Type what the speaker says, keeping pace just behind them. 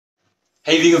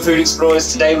Hey vegan food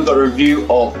explorers, today we've got a review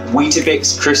of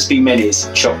Weetabix Crispy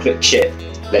Minis chocolate chip.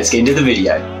 Let's get into the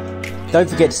video. Don't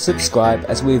forget to subscribe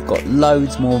as we've got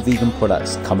loads more vegan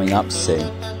products coming up soon.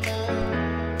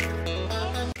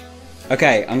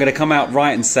 Okay, I'm going to come out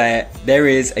right and say it. There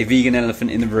is a vegan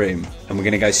elephant in the room and we're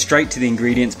going to go straight to the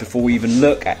ingredients before we even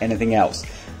look at anything else.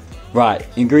 Right,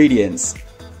 ingredients.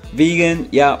 Vegan,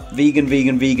 yeah,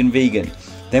 vegan.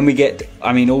 Then we get,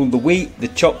 all the wheat, the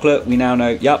chocolate, we now know,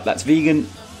 yup, that's vegan.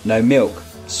 No milk.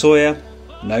 Soya,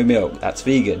 no milk, that's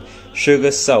vegan.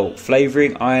 Sugar, salt,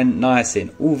 flavouring, iron,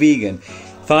 niacin, all vegan.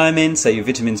 Thiamine, so your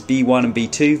vitamins B1 and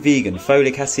B2, vegan.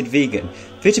 Folic acid, vegan.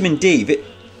 Vitamin D,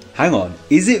 hang on,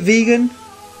 is it vegan?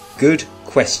 Good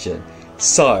question.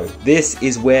 So, this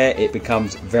is where it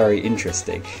becomes very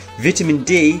interesting. Vitamin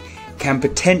D can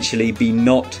potentially be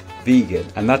not vegan,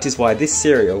 and that is why this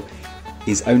cereal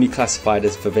is only classified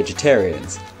as for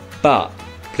vegetarians. But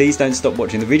please don't stop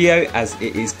watching the video as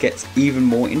it gets even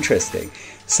more interesting.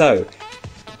 So,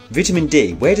 vitamin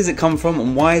D, where does it come from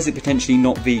and why is it potentially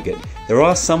not vegan? There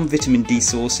are some vitamin D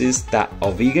sources that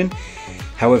are vegan,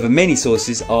 however many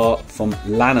sources are from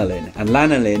lanolin, and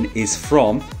lanolin is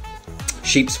from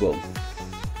sheep's wool.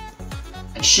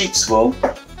 And sheep's wool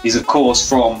is of course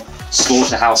from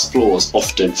slaughterhouse floors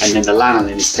often, and then the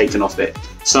lanolin is taken off it.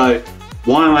 So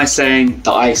why am I saying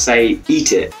that I say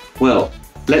eat it? Well,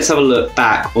 let's have a look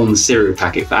back on the cereal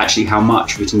packet for actually how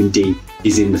much vitamin D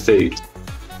is in the food.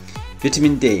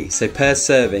 Vitamin D, so per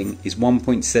serving is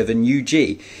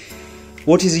 1.7 UG.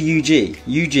 What is a UG?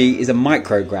 UG is a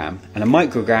microgram, and a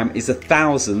microgram is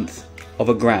 1,000th of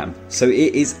a gram. So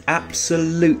it is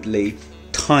absolutely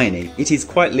tiny. It is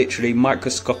quite literally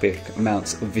microscopic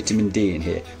amounts of vitamin D in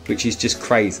here, which is just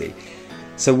crazy.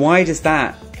 So why does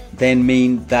that then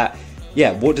mean that,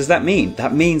 yeah, what does that mean?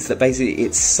 That means that basically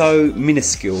it's so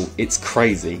minuscule, it's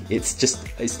crazy.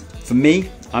 For me,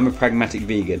 I'm a pragmatic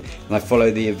vegan and I follow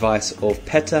the advice of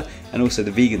Peta and also the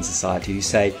Vegan Society, who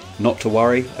say not to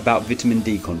worry about vitamin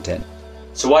D content.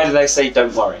 So why do they say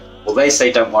don't worry? Well, they say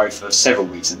don't worry for several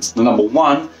reasons. The number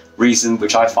one reason,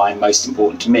 which I find most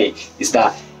important to me, is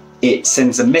that it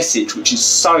sends a message which is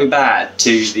so bad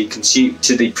to the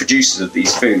producers of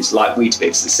these foods like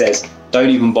Weetabix that says don't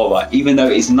even bother. Even though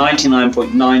it's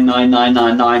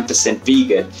 99.99999%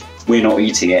 vegan, we're not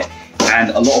eating it.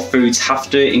 And a lot of foods have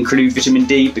to include vitamin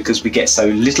D because we get so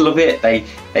little of it. They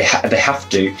have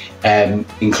to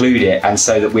include it, and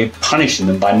so that we're punishing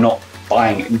them by not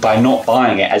buying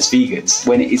it as vegans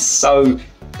when it is so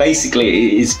basically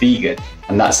it is vegan,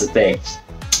 and that's the thing.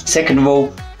 Second of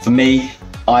all, for me,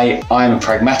 I am a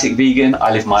pragmatic vegan.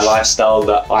 I live my lifestyle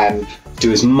that I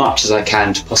do as much as I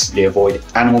can to possibly avoid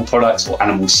animal products or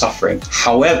animal suffering.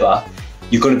 However,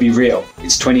 you've got to be real.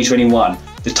 It's 2021.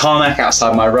 The tarmac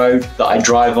outside my road that I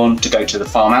drive on to go to the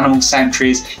farm animal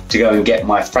sanctuaries to go and get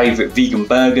my favourite vegan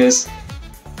burgers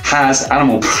has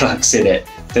animal products in it.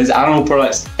 There's animal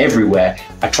products everywhere.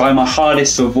 I try my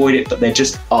hardest to avoid it, but there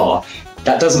just are.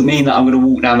 That doesn't mean that I'm going to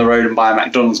walk down the road and buy a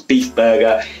McDonald's beef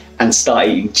burger and start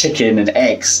eating chicken and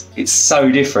eggs. It's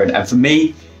so different. And for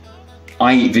me,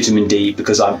 I eat vitamin D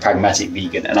because I'm a pragmatic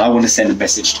vegan, and I want to send a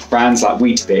message to brands like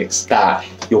Weetabix that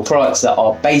your products that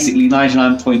are basically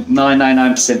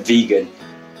 99.999% vegan,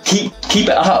 keep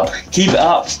it up, give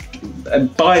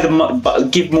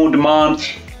more demand.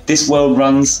 This world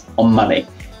runs on money.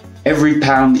 Every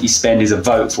pound that you spend is a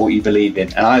vote for what you believe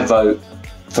in, and I vote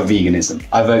for veganism.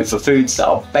 I vote for foods that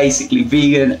are basically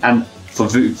vegan and for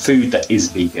food that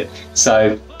is vegan.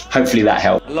 So hopefully that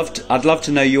helped. I'd love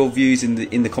to know your views in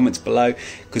the comments below,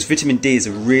 because vitamin D is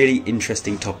a really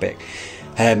interesting topic,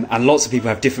 and lots of people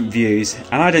have different views,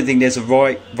 and I don't think there's a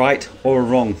right or a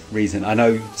wrong reason. I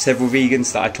know several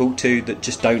vegans that I talk to that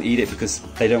just don't eat it because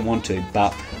they don't want to,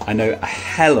 but I know a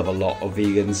hell of a lot of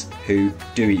vegans who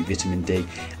do eat vitamin D,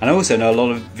 and I also know a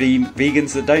lot of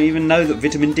vegans that don't even know that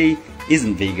vitamin D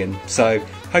isn't vegan. So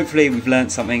hopefully we've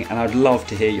learned something, and I'd love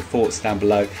to hear your thoughts down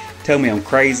below. Tell me I'm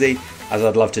crazy, as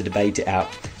I'd love to debate it out.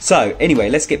 So anyway,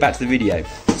 let's get back to the video.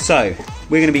 So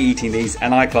we're going to be eating these,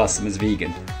 and I class them as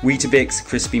vegan. Weetabix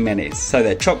Crispy Minis. So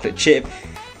they're chocolate chip,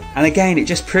 and again it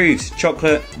just proves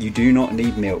chocolate, you do not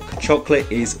need milk.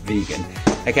 Chocolate is vegan.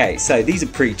 Okay, so these are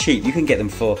pretty cheap. You can get them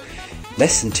for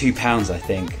less than £2, I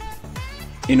think,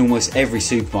 in almost every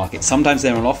supermarket. Sometimes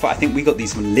they're on offer. I think we got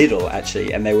these from Lidl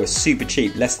actually, and they were super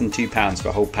cheap, less than £2 for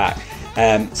a whole pack.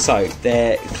 So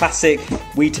they're classic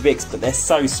Weetabix, but they're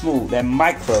so small, they're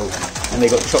micro, and they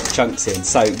got chopped chunks in.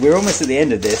 So we're almost at the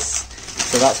end of this,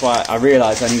 so that's why I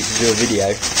realised I need to do a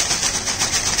video.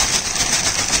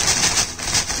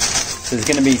 So there's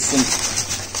going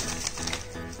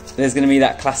to be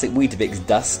that classic Weetabix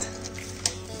dust.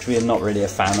 which we are not really a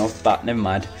fan of, but never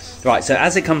mind. Right, so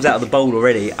as it comes out of the bowl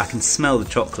already, I can smell the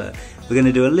chocolate. We're going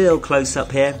to do a little close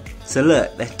up here. So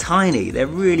look, they're tiny. They're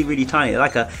really, really tiny. They're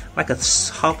like a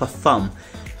half a thumb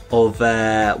of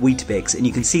Weetabix, and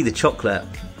you can see the chocolate.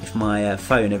 If my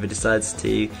phone ever decides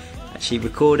to actually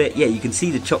record it, yeah, you can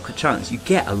see the chocolate chunks. You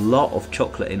get a lot of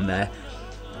chocolate in there.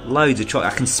 Loads of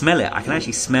chocolate. I can smell it. I can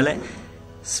actually smell it.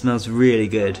 Smells really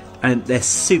good, and they're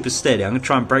super sturdy. I'm gonna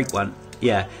try and break one.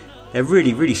 Yeah, they're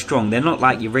really, really strong. They're not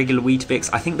like your regular Weetabix.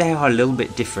 I think they are a little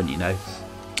bit different, you know.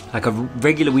 Like a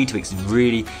regular Weetabix is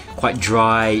really quite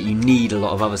dry. You need a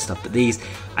lot of other stuff, but these,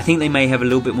 I think they may have a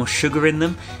little bit more sugar in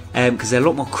them because they're a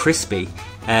lot more crispy.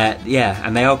 Yeah,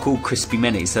 and they are called crispy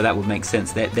minis, so that would make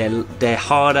sense. They're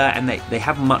harder, and they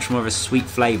have much more of a sweet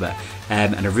flavour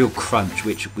and a real crunch,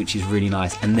 which is really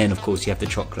nice. And then of course you have the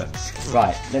chocolate.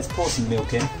 Right, let's pour some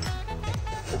milk in.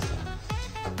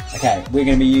 Okay, we're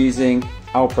going to be using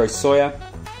Alpro Soya,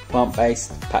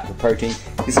 plant-based, packed with protein.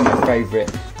 This is my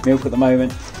favourite milk at the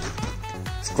moment.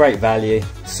 It's great value,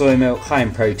 soy milk, high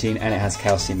in protein, and it has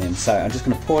calcium in. So I'm just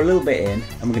going to pour a little bit in,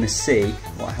 and we're going to see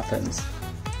what happens.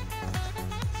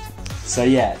 So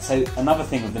yeah, so another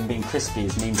thing of them being crispy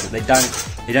means that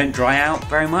they don't dry out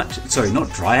very much. Sorry,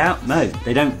 not dry out. No,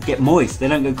 they don't get moist. They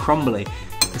don't go crumbly.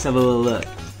 Let's have a little look.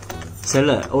 So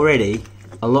look, already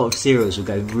a lot of cereals will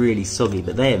go really soggy,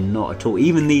 but they are not at all.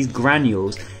 Even these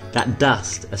granules, that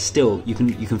dust, are still, you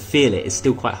can feel it. It's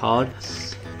still quite hard.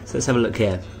 So let's have a look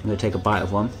here. I'm going to take a bite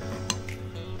of one.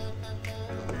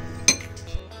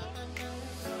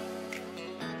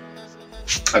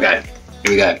 Okay,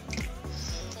 here we go.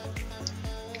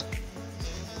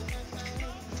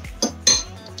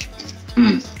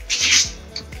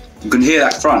 You can hear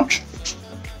that crunch.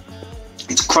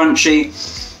 It's crunchy,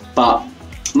 but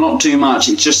not too much.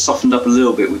 It's just softened up a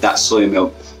little bit with that soy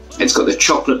milk. It's got the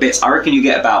chocolate bits. I reckon you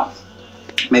get about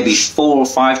maybe 4 or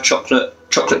 5 chocolate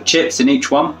chips in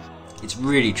each one. It's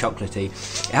really chocolatey.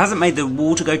 It hasn't made the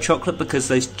water go chocolate because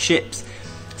those chips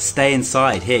stay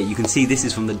inside. Here, you can see this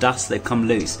is from the dust. They've come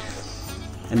loose.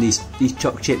 And these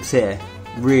choc chips here,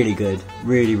 really good.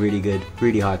 Really, really good.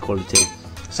 Really high quality.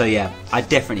 So yeah, I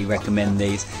definitely recommend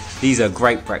these. These are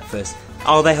great breakfast.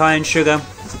 Are they high in sugar?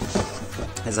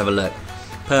 Let's have a look.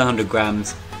 Per 100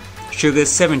 grams. Sugar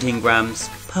 17 grams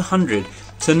per 100.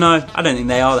 So no, I don't think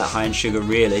they are that high in sugar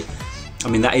really. I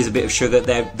mean, that is a bit of sugar.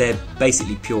 They're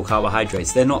basically pure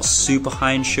carbohydrates. They're not super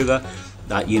high in sugar,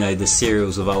 like, you know, the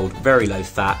cereals of old. Very low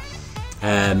fat.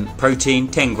 Protein,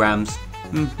 10 grams,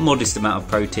 modest amount of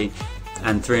protein,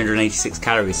 and 386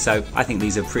 calories. So I think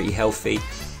these are pretty healthy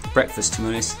breakfast, to be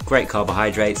honest. Great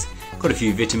carbohydrates, got a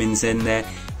few vitamins in there.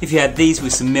 If you had these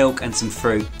with some milk and some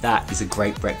fruit, that is a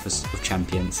great breakfast of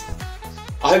champions.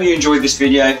 I hope you enjoyed this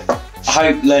video.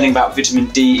 I hope learning about vitamin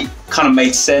D kind of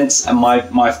made sense, and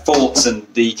my thoughts and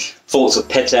the thoughts of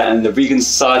Peta and the Vegan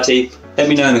Society. Let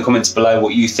me know in the comments below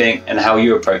what you think and how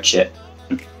you approach it.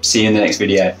 See you in the next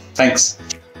video. Thanks.